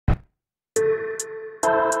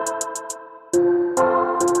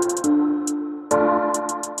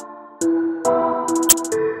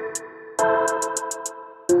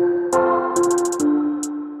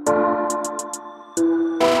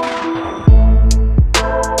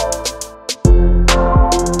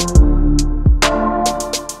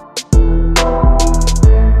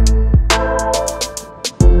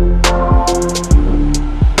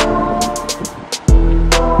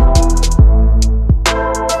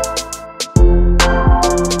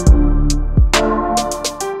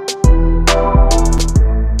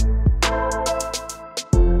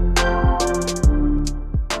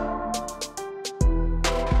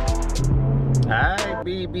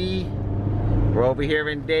We're over here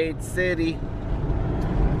in Dade City.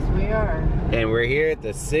 Yes, we are. And we're here at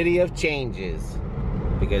the City of Changes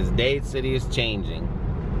because Dade City is changing.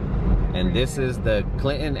 And this is the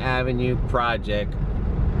Clinton Avenue project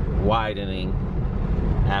widening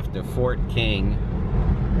after Fort King.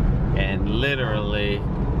 And literally,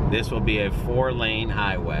 this will be a 4-lane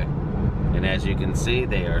highway. And as you can see,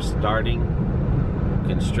 they are starting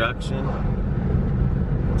construction,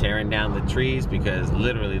 tearing down the trees because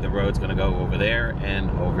literally the road's gonna go over there and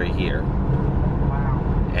over here.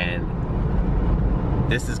 Wow.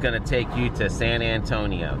 And this is gonna take you to San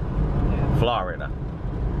Antonio, Florida.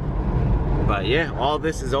 But yeah, all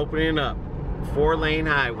this is opening up. 4-lane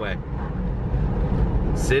highway.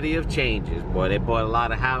 City of Changes. Boy, they bought a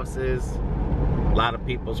lot of houses, a lot of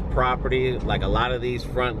people's property. Like a lot of these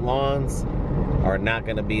front lawns are not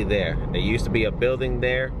gonna be there. There used to be a building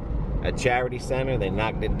there, a charity center. They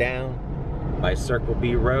knocked it down by Circle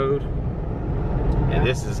B Road. And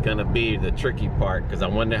this is gonna be the tricky part because I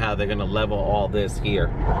wonder how they're gonna level all this here.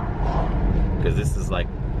 Because this is like,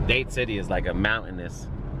 Dade City is like a mountainous,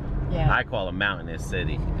 I call a mountainous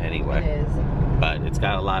city anyway. It is. But it's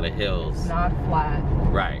got a lot of hills. It's not flat.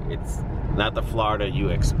 Right, it's not the Florida you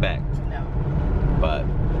expect. No. But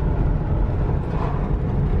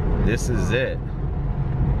this is it.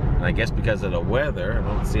 And I guess because of the weather,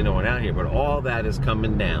 I don't see no one out here, but all that is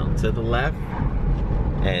coming down to the left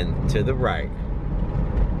and to the right.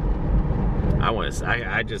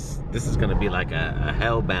 This is gonna be like a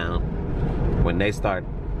hellbound when they start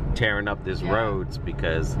tearing up this roads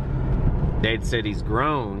because Dade City's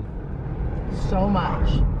grown so much.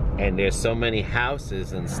 And there's so many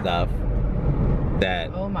houses and stuff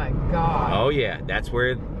that, oh my God. Oh yeah, that's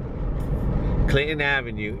where Clinton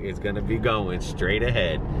Avenue is gonna be going straight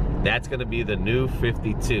ahead. That's gonna be the new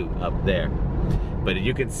 52 up there. But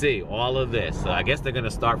you can see all of this. So I guess they're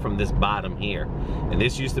gonna start from this bottom here. And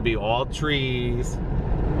this used to be all trees,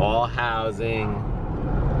 all housing.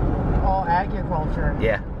 All agriculture.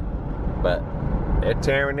 Yeah, but they're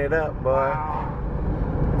tearing it up, boy. Wow.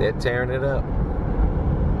 They're tearing it up.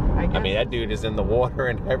 I mean, that dude is in the water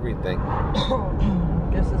and everything.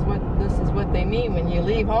 This is what they mean when you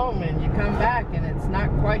leave home and you come back and it's not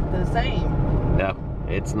quite the same. No,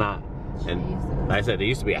 it's not. And Jesus. like I said, there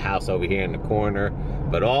used to be a house over here in the corner,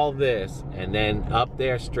 but all this, and then up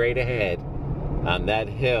there straight ahead on that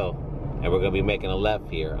hill, and we're gonna be making a left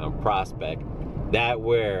here on Prospect. That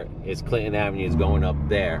where is Clinton Avenue is going up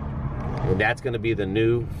there. And that's gonna be the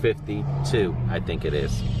new 52, I think it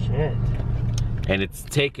is. Shit. And it's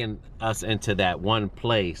taken us into that one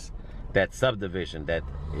place, that subdivision that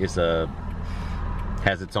is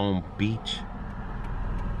has its own beach.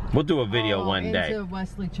 We'll do a video one day. Into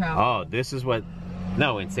Wesley Chapel. Oh, this is what,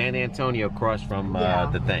 no, in San Antonio across from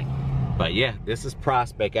the thing. But yeah, this is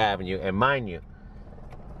Prospect Avenue. And mind you,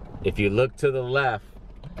 if you look to the left,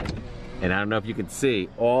 and I don't know if you can see,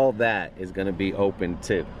 all that is gonna be open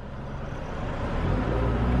too.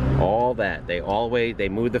 All that, they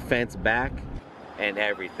moved the fence back and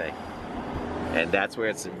everything. And that's where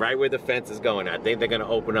it's, right where the fence is going. I think they're gonna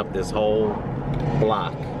open up this whole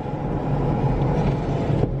block.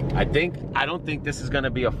 I don't think this is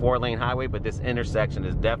gonna be a 4-lane highway, but this intersection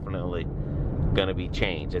is definitely gonna be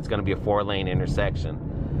changed. It's gonna be a 4-lane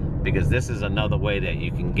intersection because this is another way that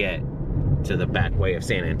you can get to the back way of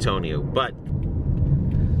San Antonio. But,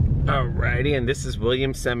 alrighty, and this is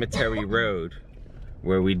Williams Cemetery Road,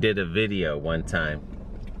 where we did a video one time.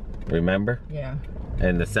 Remember? Yeah.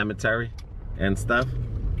 And the cemetery and stuff.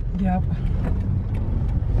 Yep.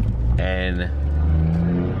 And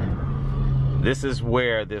this is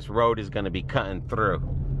where this road is gonna be cutting through.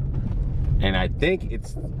 And I think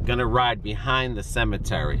it's gonna ride behind the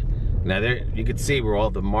cemetery. Now there, you can see where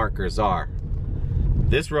all the markers are.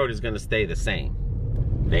 This road is gonna stay the same.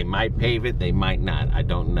 They might pave it, they might not, I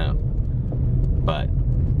don't know. But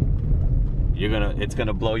it's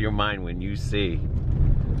gonna blow your mind when you see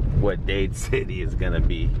what Dade City is gonna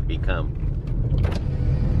become.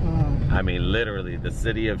 I mean, literally, the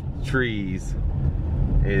city of trees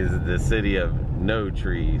is the city of no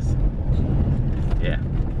trees. Yeah,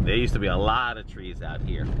 there used to be a lot of trees out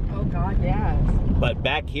here. Oh God, yes. But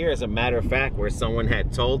back here, as a matter of fact, where someone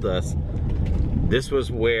had told us, this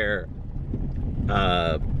was where,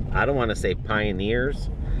 I don't want to say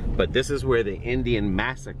pioneers, but this is where the Indian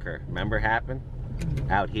massacre, remember, happened?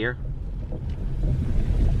 Out here.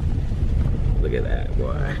 Look at that, boy.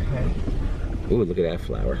 Okay. Ooh, look at that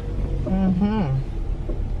flower. Mm-hmm.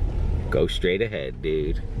 Go straight ahead,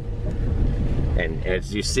 dude. And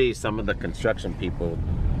as you see, some of the construction people,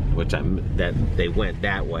 that they went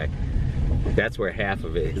that way. That's where half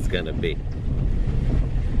of it is gonna be.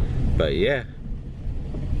 But yeah,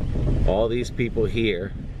 all these people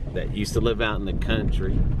here that used to live out in the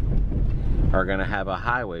country are gonna have a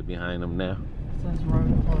highway behind them now. It says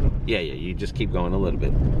road closed. Yeah, you just keep going a little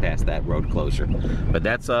bit past that road closure. But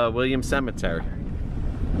that's Williams Cemetery.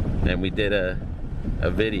 And we did a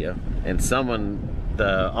video. And someone,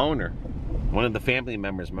 the owner, one of the family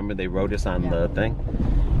members, remember they wrote us on the thing?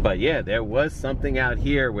 But yeah, there was something out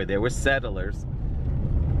here where there were settlers.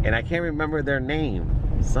 And I can't remember their name.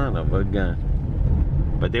 Son of a gun.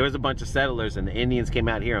 But there was a bunch of settlers and the Indians came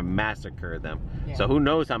out here and massacred them. Yeah. So who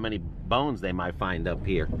knows how many bones they might find up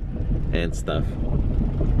here and stuff.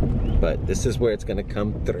 But this is where it's gonna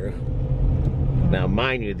come through. Now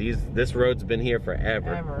mind you, this road's been here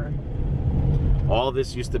forever. All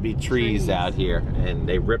this used to be trees out here and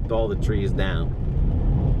they ripped all the trees down.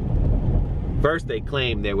 First they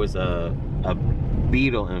claimed there was a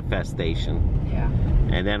beetle infestation. Yeah.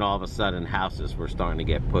 And then all of a sudden houses were starting to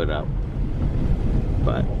get put up.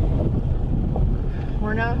 But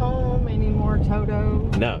we're not home anymore, Toto.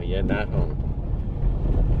 No, you're not home.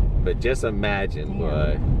 But just imagine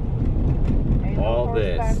what all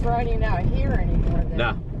this. Ain't no riding out here anymore. Then.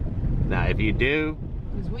 No. Now, if you do,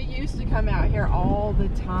 because we used to come out here all the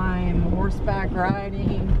time, horseback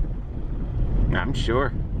riding. I'm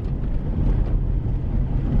sure.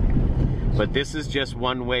 But this is just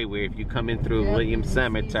one way where if you come in through Williams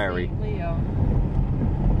Cemetery,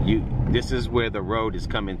 this is where the road is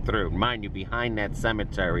coming through. Mind you, behind that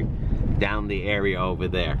cemetery, down the area over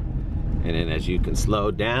there. And then as you can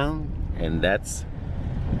slow down, and that's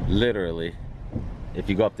literally, if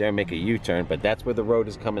you go up there and make a U-turn, but that's where the road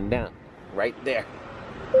is coming down. Right there.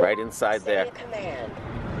 Right inside there.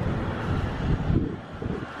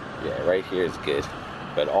 Yeah, right here is good.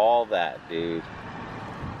 But all that, dude.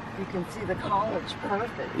 You can see the college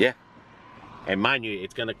perfect. Yeah. And mind you,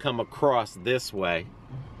 it's gonna come across this way,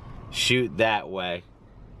 shoot that way,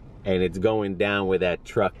 and it's going down where that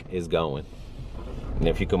truck is going. And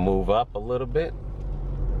if you can move up a little bit,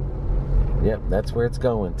 yep, that's where it's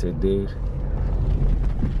going to, dude.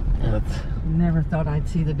 Never thought I'd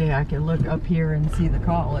see the day I could look up here and see the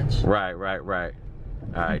college. Right. All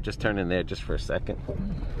right, just turn in there just for a second.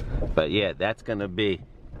 But yeah, that's gonna be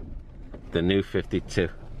the new 52.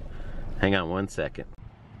 Hang on one second.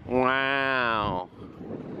 Wow.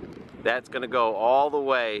 That's gonna go all the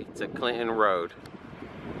way to Clinton Road.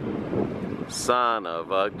 Son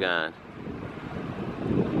of a gun.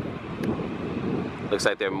 Looks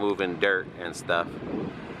like they're moving dirt and stuff.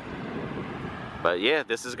 But yeah,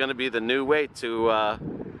 this is gonna be the new way to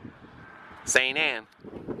St. Anne.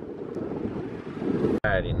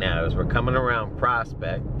 Alrighty, now as we're coming around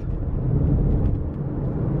Prospect,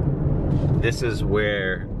 this is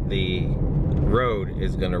where the road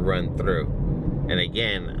is gonna run through. And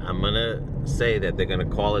again, I'm gonna say that they're gonna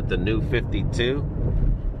call it the new 52.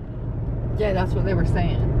 Yeah, that's what they were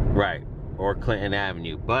saying. Right, or Clinton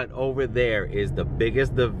Avenue. But over there is the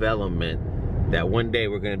biggest development that one day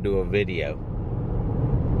we're gonna do a video.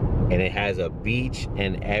 And it has a beach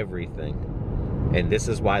and everything. And this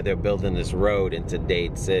is why they're building this road into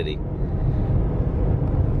Dade City.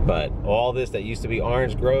 But all this that used to be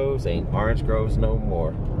orange groves ain't orange groves no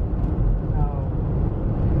more.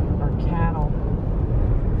 Or cattle.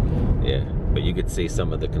 Yeah, but you could see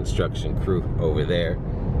some of the construction crew over there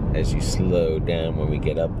as you slow down when we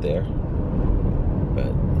get up there.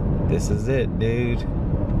 But this is it, dude.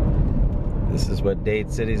 This is what Dade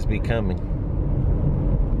City is becoming.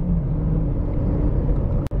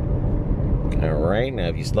 All right, now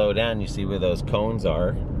if you slow down, you see where those cones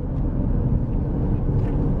are.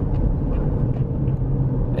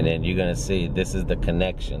 And then you're gonna see this is the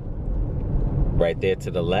connection. Right there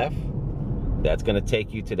to the left, that's gonna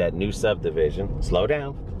take you to that new subdivision. Slow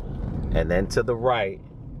down. And then to the right,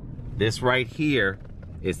 this right here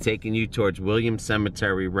is taking you towards Williams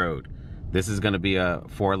Cemetery Road. This is gonna be a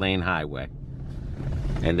 4-lane highway.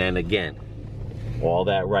 And then again, all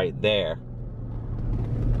that right there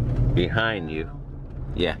behind you,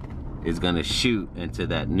 yeah, is gonna shoot into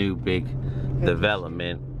that new big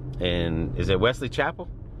development. And is it Wesley Chapel?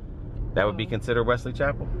 That would be considered Wesley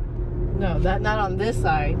Chapel? No, not on this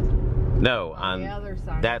side. No, on the other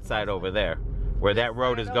side. That side over there, where that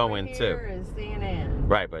road is going to. Here is St. Anne.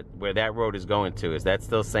 Right, but where that road is going to, is that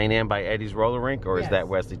still St. Anne by Eddie's Roller Rink, or is that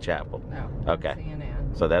Wesley Chapel? No. Okay. St.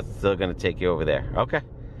 Anne. So that's still going to take you over there. Okay.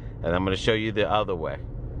 And I'm going to show you the other way.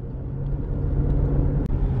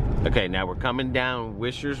 Okay, now we're coming down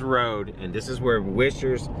Wishers Road, and this is where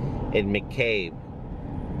Wishers and McCabe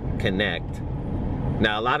connect.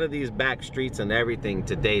 Now, a lot of these back streets and everything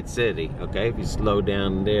to Dade City, okay, if you slow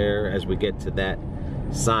down there as we get to that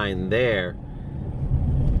sign there,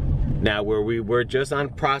 Now where we were just on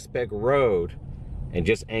Prospect Road, and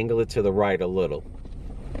just angle it to the right a little,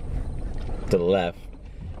 to the left,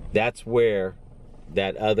 that's where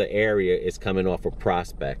that other area is coming off of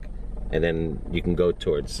Prospect. And then you can go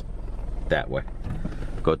towards that way.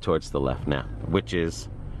 Go towards the left now, which is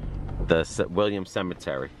the Williams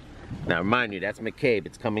Cemetery. Now mind you, that's McCabe.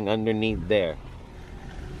 It's coming underneath there.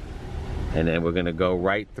 And then we're gonna go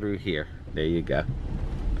right through here. There you go.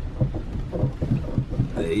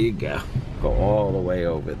 There you go. Go all the way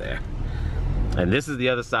over there. And this is the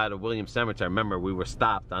other side of Williams Cemetery. Remember, we were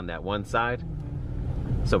stopped on that one side,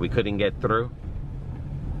 so we couldn't get through.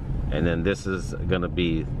 And then this is gonna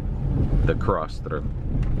be the cross through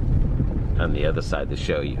on the other side to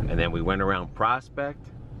show you. And then we went around Prospect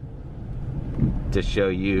to show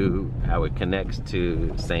you how it connects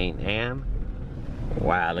to St. Anne.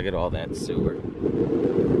 Wow, look at all that sewer.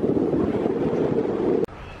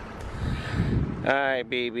 All right,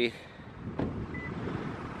 baby.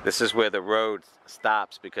 This is where the road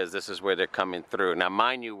stops because this is where they're coming through. Now,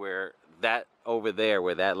 mind you, where that over there,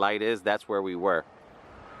 where that light is, that's where we were.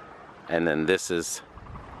 And then this is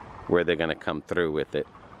where they're gonna come through with it.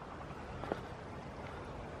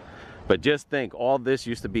 But just think, all this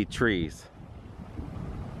used to be trees.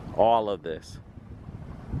 All of this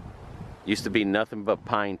used to be nothing but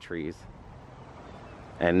pine trees.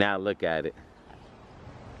 And now look at it.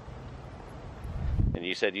 And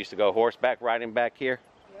you said you used to go horseback riding back here?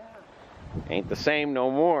 Yeah. Ain't the same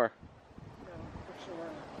no more. No, for sure.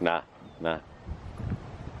 Nah, nah.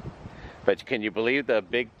 But can you believe the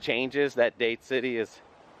big changes that Dade City is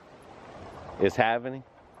having?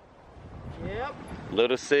 Yep.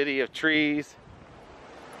 Little city of trees.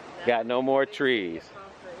 Got no more trees.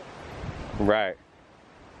 Right.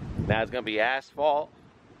 Now it's gonna be asphalt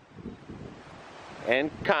and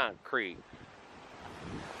concrete.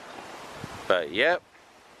 But yep,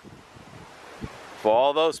 for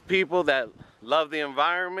all those people that love the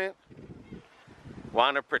environment,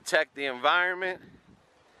 want to protect the environment,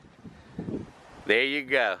 there you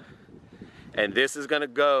go. And this is gonna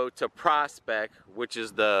go to Prospect, which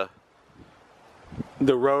is the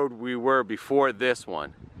road we were before this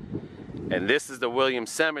one. And this is the Williams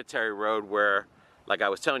Cemetery Road where, like I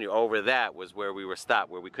was telling you, over that was where we were stopped,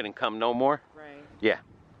 where we couldn't come no more. Right. Yeah.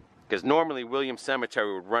 Because normally Williams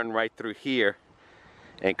Cemetery would run right through here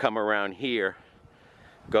and come around here,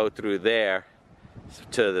 go through there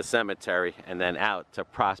to the cemetery, and then out to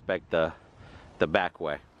Prospect the back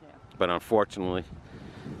way. Yeah. But unfortunately,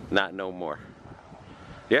 not no more.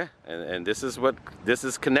 Yeah, and this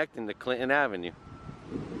is connecting to Clinton Avenue.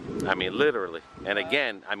 I mean, literally. And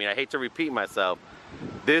again, I mean, I hate to repeat myself.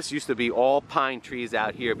 This used to be all pine trees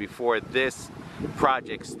out here before this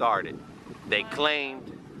project started. They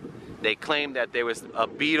claimed that there was a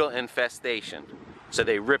beetle infestation. So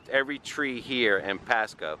they ripped every tree here in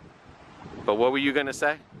Pasco. But what were you gonna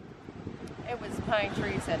say? It was pine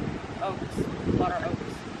trees and oaks, water oaks.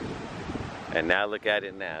 And now look at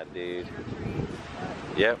it now, dude. Cedar trees.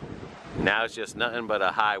 Yep. Now it's just nothing but a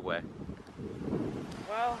highway.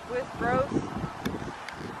 Well, with growth,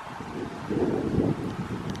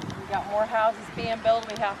 we got more houses being built,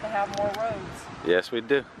 we have to have more roads. Yes, we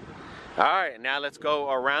do. All right, now let's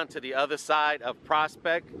go around to the other side of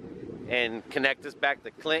Prospect and connect us back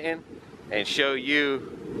to Clinton and show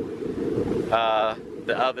you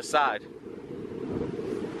the other side.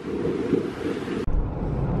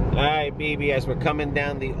 All right, BB, as we're coming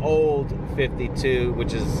down the old 52,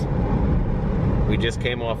 which is, we just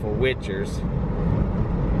came off of Witchers.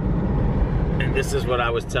 And this is what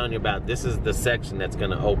I was telling you about. This is the section that's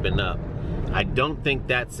gonna open up. I don't think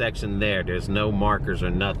that section there's no markers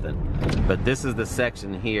or nothing. But this is the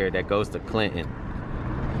section here that goes to Clinton.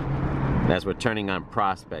 As we're turning on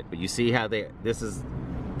Prospect. But you see how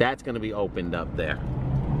that's gonna be opened up there.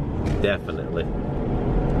 Definitely.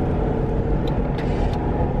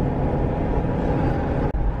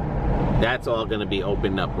 That's all gonna be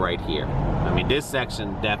opened up right here. I mean, this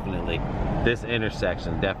section definitely, this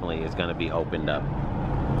intersection definitely is gonna be opened up.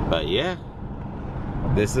 But yeah,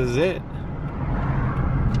 this is it.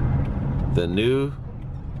 The new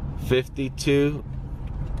 52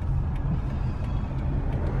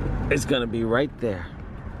 is gonna be right there.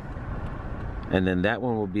 And then that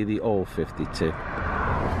one will be the old 52.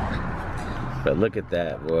 But look at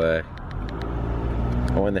that, boy.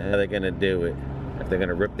 I wonder how they're gonna do it. If they're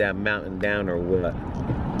gonna rip that mountain down or what.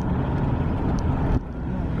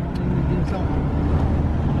 Do something.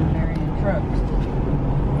 Burying trucks.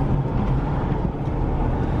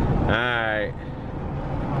 Alright.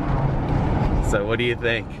 So what do you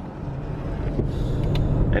think?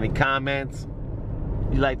 Any comments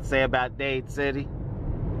you'd like to say about Dade City?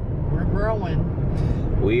 We're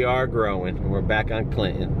growing. We are growing. We're back on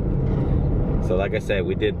Clinton. So like I said,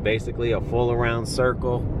 we did basically a full around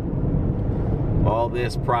circle. All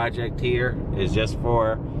this project here is just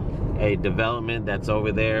for a development that's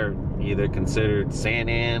over there, either considered San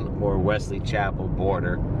Ann or Wesley Chapel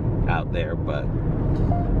border out there, but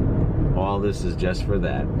all this is just for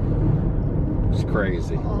that. It's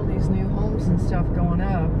crazy. All these new homes and stuff going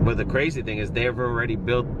up. But the crazy thing is they've already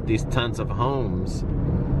built these tons of homes,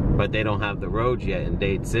 but they don't have the roads yet in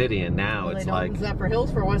Dade City, and now well, it's they like... don't Zephyr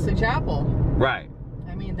Hills for Wesley Chapel. Right.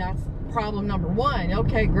 I mean, that's problem number one.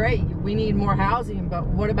 Okay, great, we need more housing, but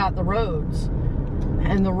what about the roads?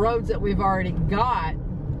 And the roads that we've already got,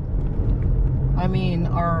 I mean,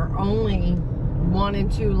 are only 1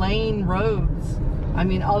 and 2 lane roads. I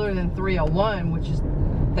mean, other than 301, which is,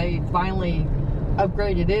 they finally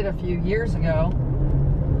upgraded it a few years ago.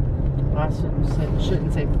 I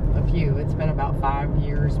shouldn't say a few, it's been about 5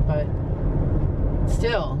 years, but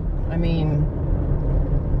still, I mean,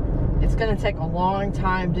 it's going to take a long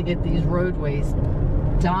time to get these roadways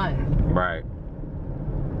done. Right.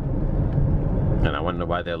 And I wonder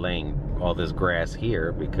why they're laying all this grass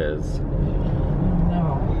here, because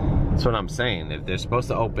No. that's what I'm saying. If they're supposed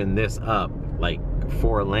to open this up like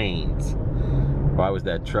 4 lanes, why was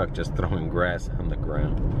that truck just throwing grass on the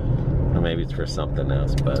ground? Or maybe it's for something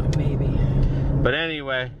else, but Maybe. But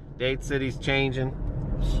anyway, Dade City's changing.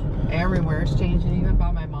 Everywhere it's changing, even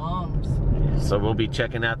by my mom's. So we'll be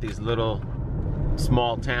checking out these little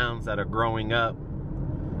small towns that are growing up.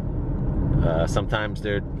 Sometimes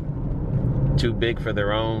they're too big for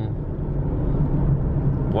their own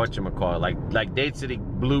whatchamacallit. Like Dade City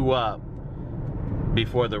blew up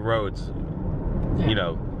before the roads, you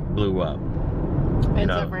know, blew up.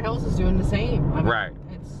 And Zephyr Hills is doing the same. I mean, right.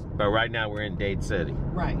 But right now we're in Dade City.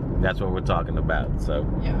 Right. That's what we're talking about. So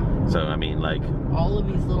yeah. So I mean, like, all of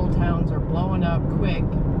these little towns are blowing up quick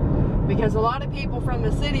because a lot of people from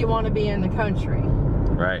the city want to be in the country.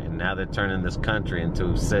 Right. And now they're turning this country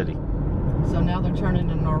into a city. So now they're turning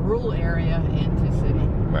in our rural area into city.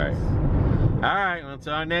 Right. All right.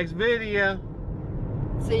 Until our next video.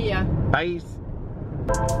 See ya. Bye.